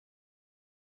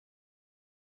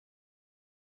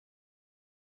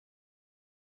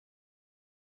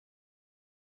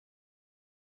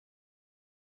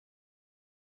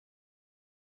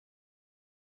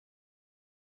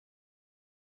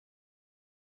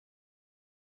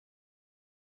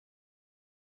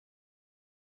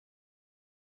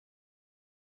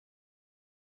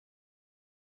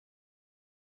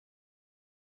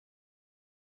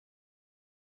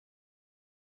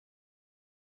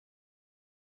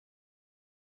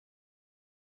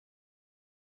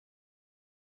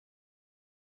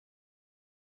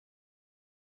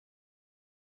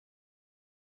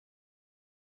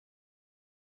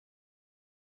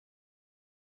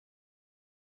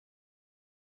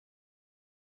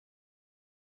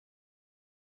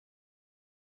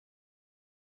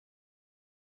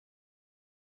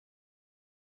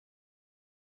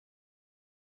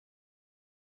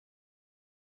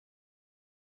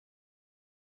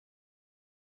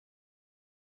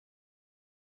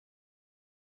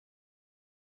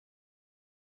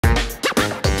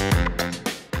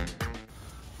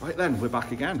Right then, we're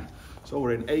back again. So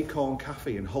we're in Acorn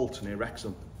Café in Holt near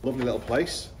Wrexham. Lovely little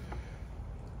place.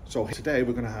 So today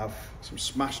we're going to have some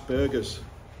smashed burgers,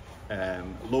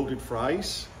 loaded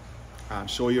fries, and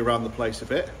show you around the place a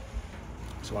bit.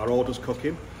 So our order's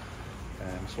cooking.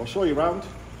 So I'll show you around.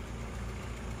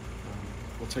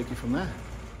 We'll take you from there.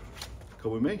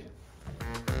 Come with me.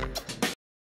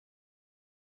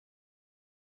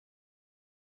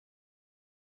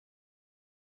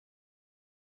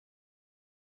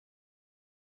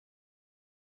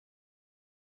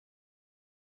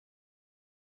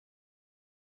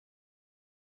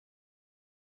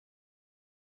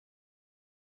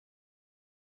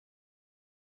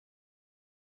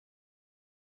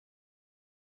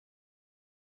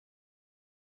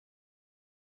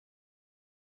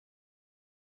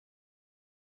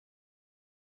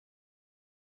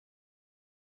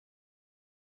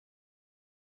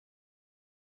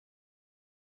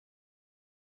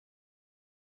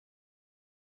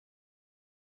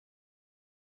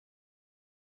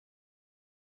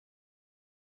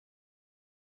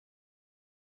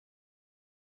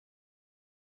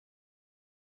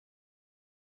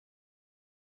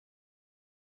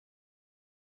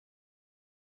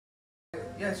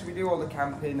 Yeah, so we do all the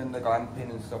camping and the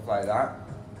glamping and stuff like that.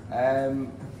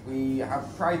 We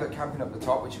have private camping up the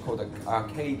top, which is called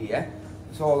Arcadia.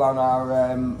 It's all on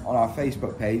our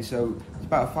Facebook page. So it's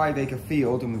about a 5-acre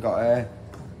field, and we've got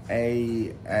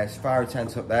a safari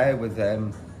tent up there with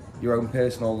your own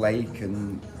personal lake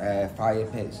and fire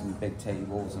pits and big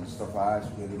tables and stuff like that.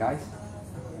 It's really nice.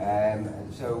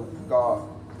 So we've got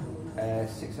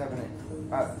 6, 7,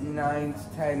 about 9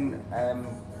 to 10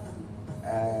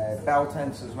 bell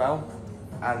tents as well,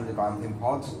 and the glamping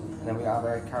pods, and then we have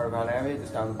a caravan area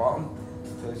just down the bottom.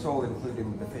 So it's all included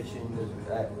with the fishing.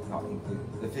 Not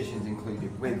included. The fishing's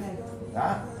included with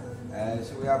that.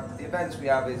 So we have the events. We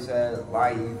have is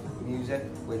live music,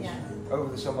 which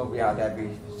over the summer we had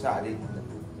every Saturday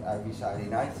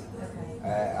night,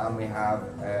 and we have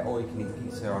all-you-can-eat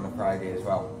pizza on a Friday as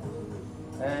well.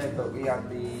 But we had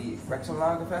the Wrexham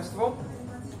Lager Festival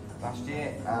last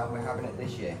year, and we're having it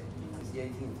this year. The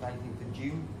 18th, 19th of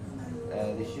June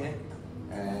this year,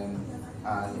 and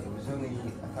it was only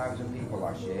 1,000 people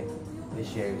last year.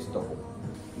 This year it's double.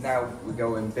 Now we're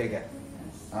going bigger.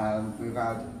 We've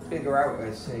had bigger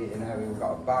outlets, see, we've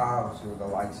got a bar, so we've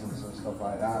got license and stuff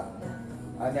like that,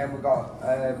 and then we've got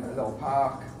a little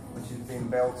park which has been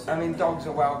built. I mean, dogs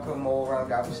are welcome all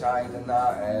around outside and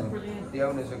that. The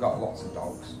owners have got lots of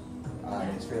dogs.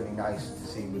 And it's really nice to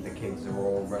see with the kids who are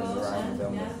all running around with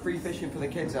them. Free fishing for the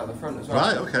kids out the front as well.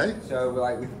 Right, okay. So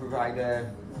we provide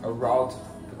a rod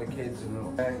for the kids,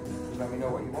 and let me know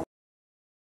what you want.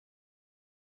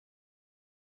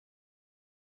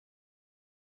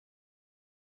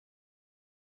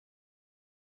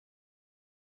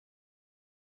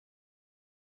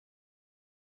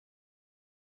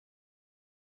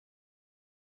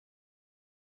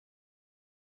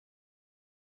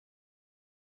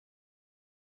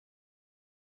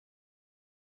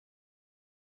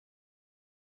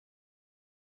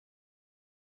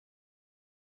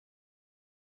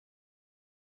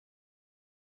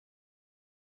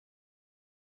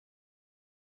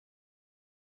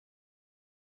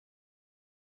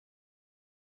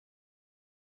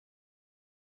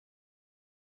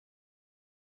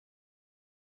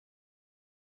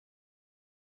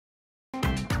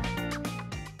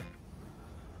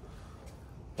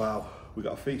 Wow, we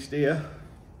got a feast here.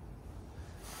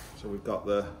 So we've got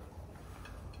the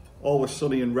Always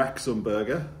Sunny in Wrexham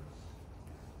burger,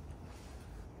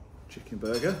 chicken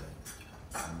burger,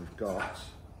 and we've got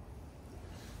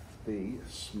the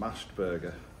smashed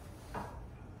burger.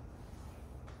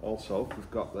 Also, we've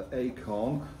got the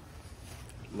Acorn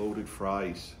loaded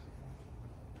fries.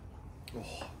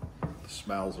 Oh, the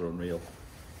smells are unreal.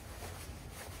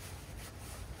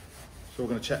 So we're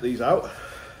going to check these out.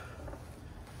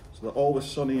 So the Always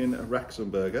Sunny in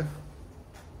Wrexham burger.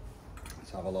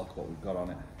 Let's have a look what we've got on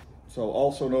it. So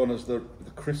also known as the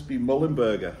crispy mullen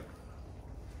burger.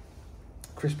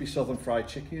 Crispy southern fried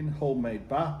chicken, homemade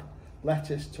bap,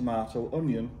 lettuce, tomato,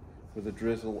 onion with a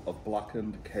drizzle of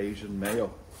blackened Cajun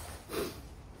mayo.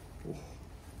 Oh,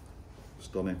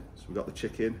 stunning. So we've got the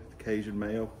chicken, the Cajun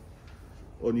mayo,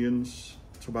 onions,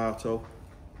 tomato,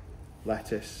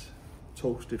 lettuce,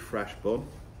 toasted fresh bun.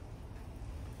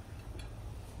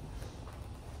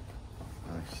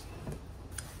 Nice.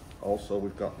 Also,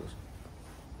 we've got this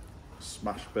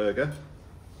smash burger.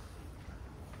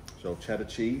 So cheddar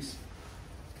cheese.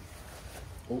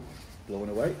 Oh, blowing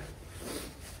away.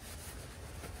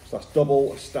 So that's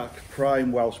double stacked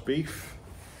prime Welsh beef.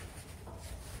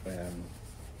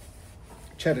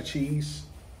 Cheddar cheese,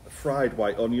 fried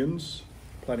white onions,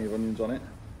 plenty of onions on it,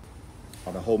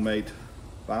 and a homemade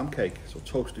barm cake. So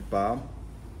toasted barm,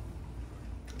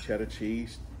 cheddar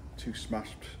cheese, 2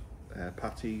 smashed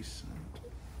patties, and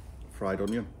fried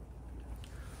onion.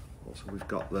 Also we've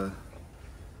got the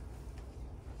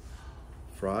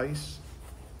fries.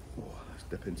 Oh, let's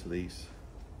dip into these.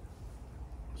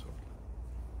 So,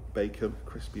 bacon,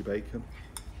 crispy bacon,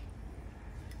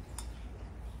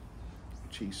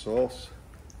 cheese sauce.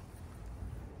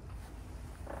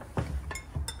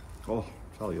 Oh,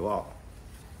 tell you what,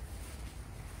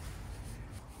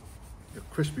 your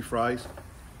crispy fries,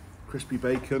 crispy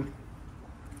bacon,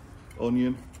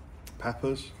 onion,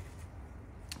 peppers,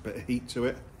 a bit of heat to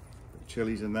it,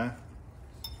 chilies in there.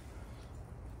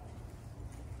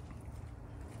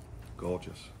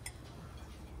 Gorgeous.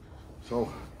 So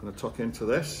I'm going to tuck into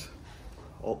this.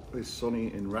 Holt is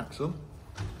sunny in Wrexham.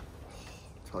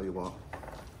 Tell you what.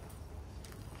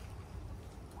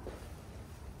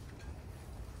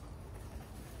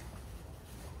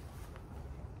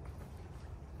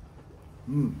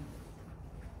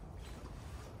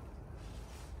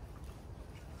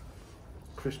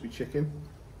 Crispy chicken.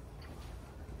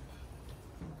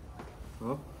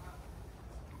 Oh.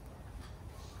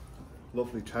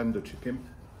 Lovely tender chicken.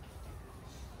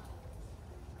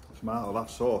 Tomato, that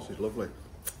sauce is lovely.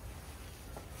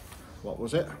 What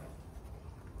was it?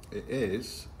 It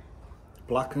is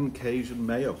blackened Cajun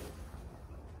mayo.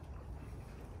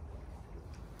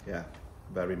 Yeah,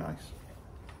 very nice.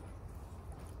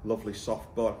 Lovely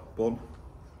soft bun.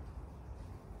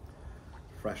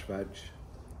 Fresh veg,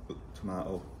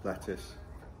 tomato, lettuce.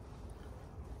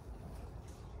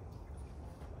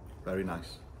 Very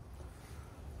nice.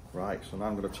 Right, so now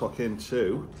I'm going to tuck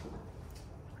into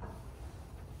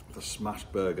the smash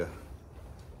burger.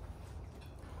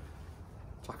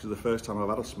 It's actually the first time I've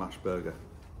had a smash burger.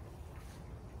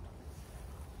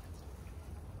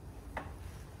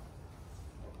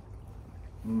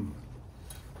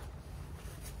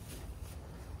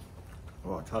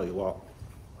 Oh, I tell you what,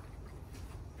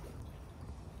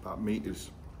 that meat is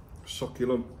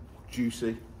succulent, juicy.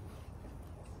 You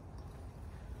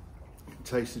can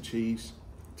taste the cheese,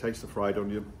 taste the fried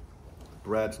onion,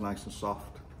 bread's nice and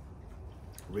soft,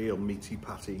 real meaty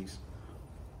patties.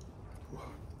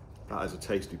 That is a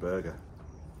tasty burger.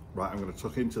 Right, I'm going to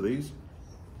tuck into these.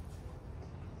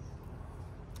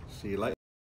 See you later.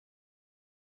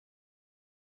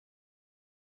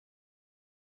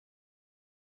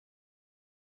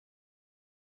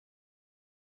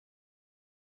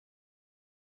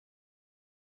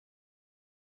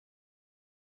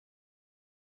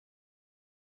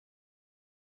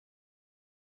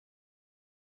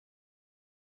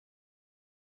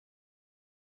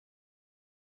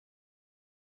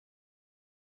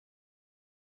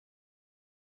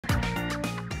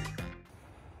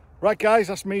 Right guys,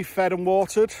 that's me fed and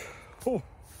watered. Oh,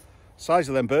 size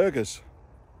of them burgers.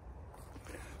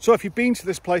 So if you've been to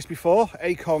this place before,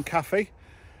 Acorn Café,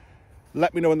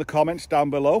 let me know in the comments down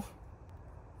below.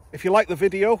 If you like the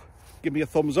video, give me a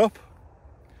thumbs up.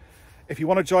 If you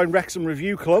want to join Wrexham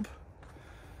Review Club,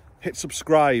 hit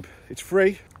subscribe, it's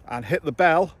free, and hit the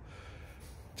bell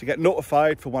to get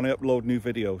notified for when I upload new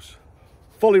videos.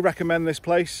 Fully recommend this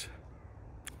place.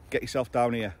 Get yourself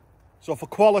down here. So for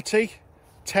quality,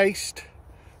 taste,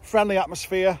 friendly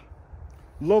atmosphere,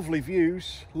 lovely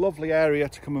views, lovely area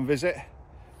to come and visit,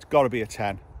 it's got to be a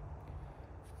 10.